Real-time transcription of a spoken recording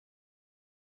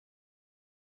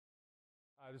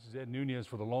Hi, this is Ed Nunez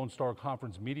for the Lone Star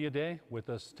Conference Media Day. With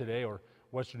us today are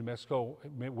Western New Mexico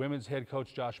women's head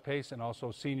coach Josh Pace and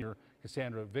also senior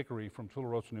Cassandra Vickery from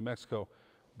Tularosa, New Mexico.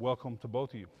 Welcome to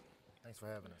both of you. Thanks for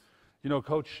having us. You know,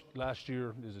 Coach, last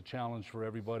year is a challenge for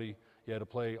everybody. You had to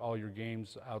play all your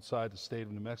games outside the state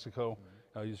of New Mexico.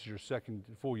 This is your second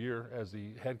full year as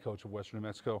the head coach of Western New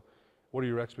Mexico. What are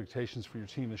your expectations for your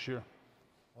team this year?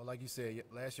 Well, like you said,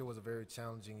 last year was a very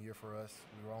challenging year for us.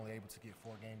 We were only able to get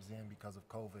 4 games in because of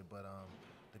COVID, but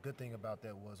the good thing about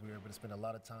that was we were able to spend a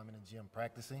lot of time in the gym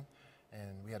practicing,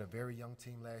 and we had a very young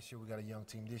team last year. We got a young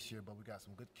team this year, but we got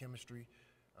some good chemistry,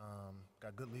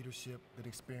 got good leadership, good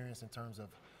experience in terms of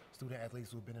student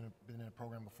athletes who've been in the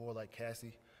program before, like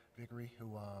Cassandra Vickery,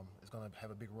 who is going to have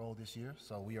a big role this year.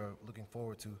 So we are looking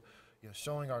forward to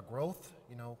showing our growth.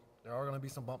 You know, there are going to be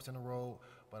some bumps in the road,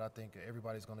 but I think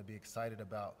everybody's going to be excited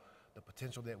about the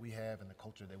potential that we have and the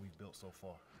culture that we've built so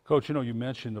far. Coach, you know, you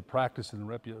mentioned the practice and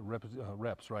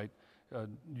reps, right?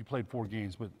 You played 4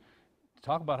 games, but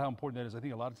talk about how important that is. I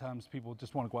think a lot of times people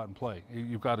just want to go out and play.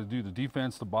 You've got to do the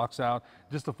defense, the box out,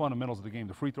 just the fundamentals of the game,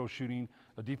 the free throw shooting,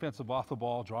 the defensive off the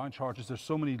ball, drawing charges. There's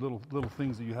so many little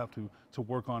things that you have to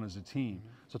work on as a team.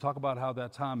 So talk about how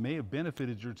that time may have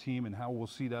benefited your team and how we'll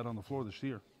see that on the floor this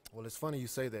year. Well, it's funny you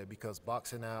say that because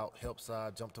boxing out, help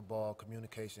side, jump to ball,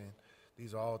 communication,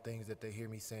 these are all things that they hear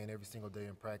me saying every single day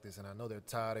in practice, and I know they're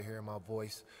tired of hearing my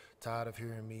voice, tired of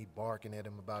hearing me barking at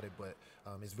them about it, but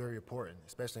it's very important,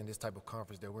 especially in this type of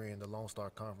conference that we're in, the Lone Star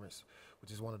Conference,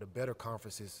 which is one of the better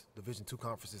conferences, Division II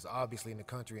conferences, obviously in the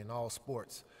country in all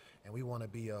sports, and we want to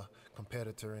be a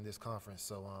competitor in this conference.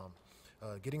 So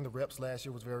getting the reps last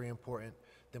year was very important,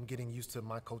 them getting used to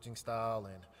my coaching style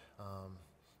and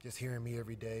just hearing me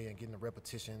every day and getting the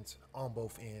repetitions on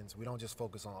both ends. We don't just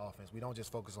focus on offense. We don't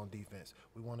just focus on defense.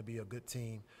 We want to be a good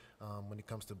team when it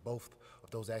comes to both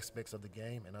of those aspects of the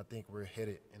game, and I think we're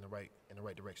headed in the right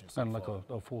direction. Sounded like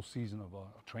a full season of a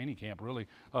training camp, really.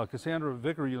 Cassandra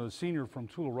Vickery, the senior from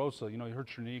Tularosa, you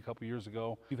hurt your knee a couple years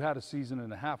ago. You've had a season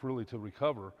and a half really to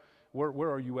recover. Where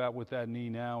are you at with that knee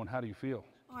now, and how do you feel?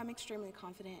 Oh, I'm extremely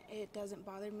confident. It doesn't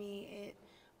bother me.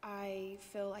 I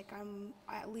feel like I'm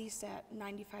at least at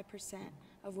 95%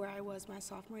 of where I was my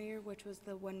sophomore year, which was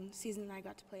the one season that I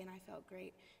got to play, and I felt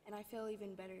great. And I feel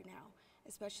even better now,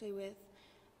 especially with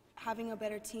having a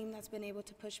better team that's been able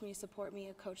to push me, support me,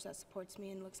 a coach that supports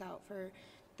me and looks out for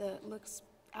the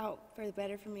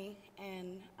better for me,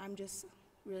 and I'm just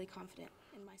really confident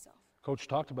in myself. Coach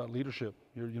talked about leadership.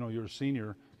 You're a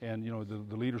senior, and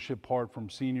the leadership part from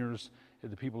seniors,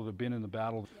 the people that have been in the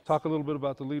battle. Yes. Talk a little bit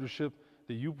about the leadership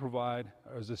that you provide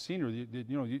as a senior.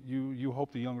 You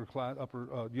hope the younger class,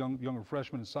 younger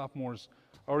freshmen and sophomores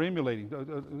are emulating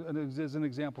as an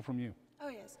example from you. Oh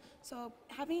yes. So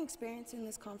having experience in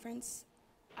this conference,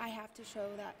 I have to show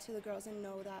that to the girls and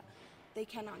know that they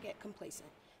cannot get complacent.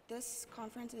 This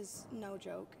conference is no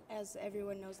joke, as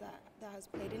everyone knows that has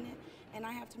played in it, and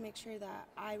I have to make sure that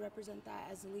I represent that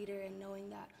as a leader and knowing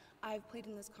that I've played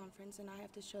in this conference, and I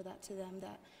have to show that to them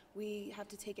that we have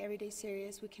to take every day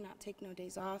serious. We cannot take no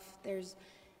days off. There's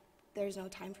no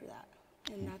time for that,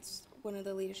 and that's one of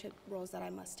the leadership roles that I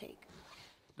must take.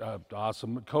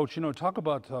 Awesome. Coach, talk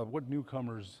about what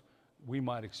newcomers we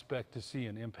might expect to see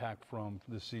an impact from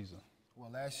this season. Well,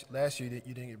 last year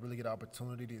you didn't really get an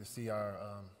opportunity to see our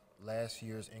last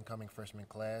year's incoming freshman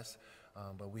class,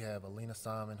 but we have Alina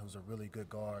Simon, who's a really good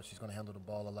guard. She's going to handle the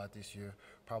ball a lot this year,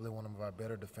 probably one of our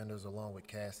better defenders along with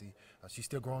Cassie. She's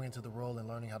still growing into the role and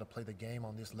learning how to play the game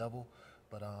on this level,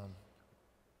 but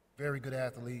very good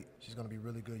athlete. She's going to be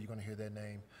really good. You're going to hear that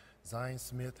name. Zion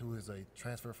Smith, who is a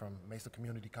transfer from Mesa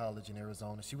Community College in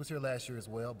Arizona. She was here last year as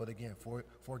well, but again,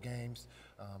 four games.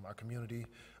 Our community,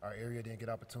 our area didn't get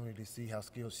opportunity to see how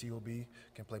skilled she will be.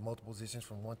 Can play multiple positions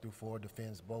from 1 through 4,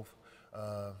 defends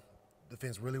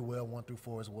really well 1 through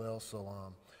 4 as well. So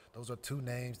those are 2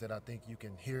 names that I think you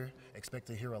can expect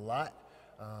to hear a lot,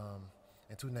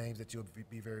 and 2 names that you'll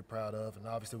be very proud of. And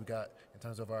obviously we got, in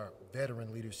terms of our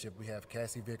veteran leadership, we have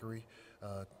Cassie Vickery,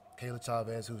 Kayla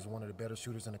Chavez, who's one of the better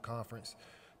shooters in the conference.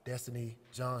 Destiny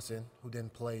Johnson, who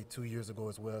didn't play 2 years ago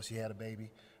as well. She had a baby.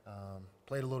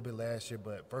 Played a little bit last year,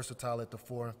 but versatile at the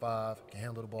 4 and 5, can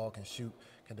handle the ball, can shoot,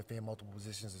 can defend multiple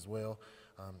positions as well.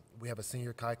 We have a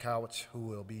senior, Kai Cowich, who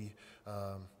will be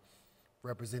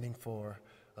representing for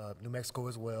New Mexico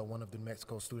as well, one of the New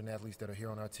Mexico student athletes that are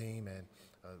here on our team, and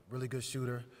a really good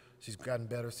shooter. She's gotten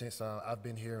better since I've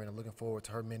been here, and I'm looking forward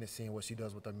to her minutes, seeing what she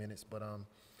does with her minutes. But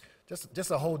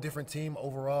just a whole different team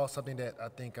overall, something that I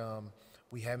think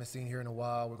we haven't seen here in a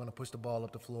while. We're going to push the ball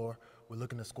up the floor. We're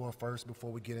looking to score first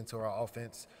before we get into our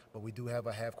offense, but we do have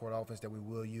a half-court offense that we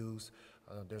will use.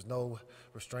 There's no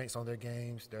restraints on their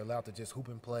games. They're allowed to just hoop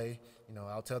and play. You know,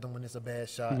 I'll tell them when it's a bad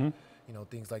shot, you know,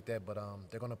 things like that. But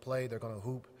they're going to play. They're going to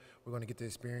hoop. We're going to get the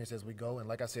experience as we go. And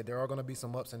like I said, there are going to be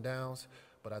some ups and downs,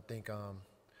 but I think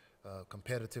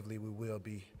competitively we will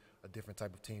be a different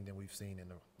type of team than we've seen in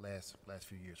the last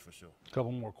few years for sure. A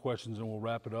couple more questions and we'll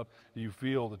wrap it up. Do you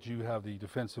feel that you have the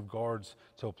defensive guards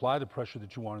to apply the pressure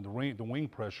that you want in the wing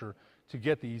pressure to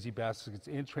get the easy baskets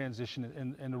in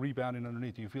transition and the rebounding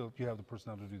underneath? Do you feel you have the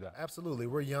personnel to do that? Absolutely.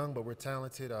 We're young, but we're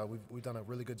talented. We've done a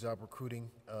really good job recruiting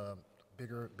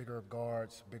bigger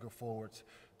guards, bigger forwards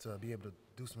to be able to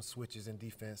do some switches in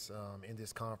defense in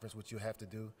this conference, which you have to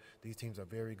do. These teams are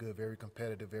very good, very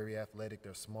competitive, very athletic.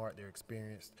 They're smart, they're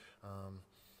experienced.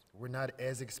 We're not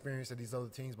as experienced as these other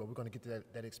teams, but we're going to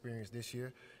get that experience this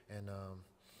year. And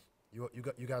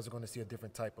you guys are going to see a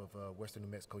different type of Western New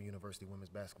Mexico University women's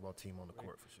basketball team on the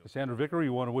court for sure. Cassandra Vickery,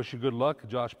 we want to wish you good luck.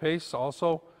 Josh Pace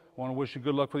also want to wish you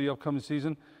good luck for the upcoming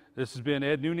season. This has been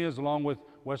Ed Nunez along with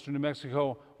Western New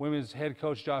Mexico women's head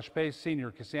coach Josh Pace, senior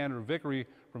Cassandra Vickery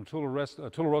from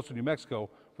Tularosa, New Mexico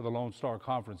for the Lone Star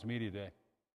Conference Media Day.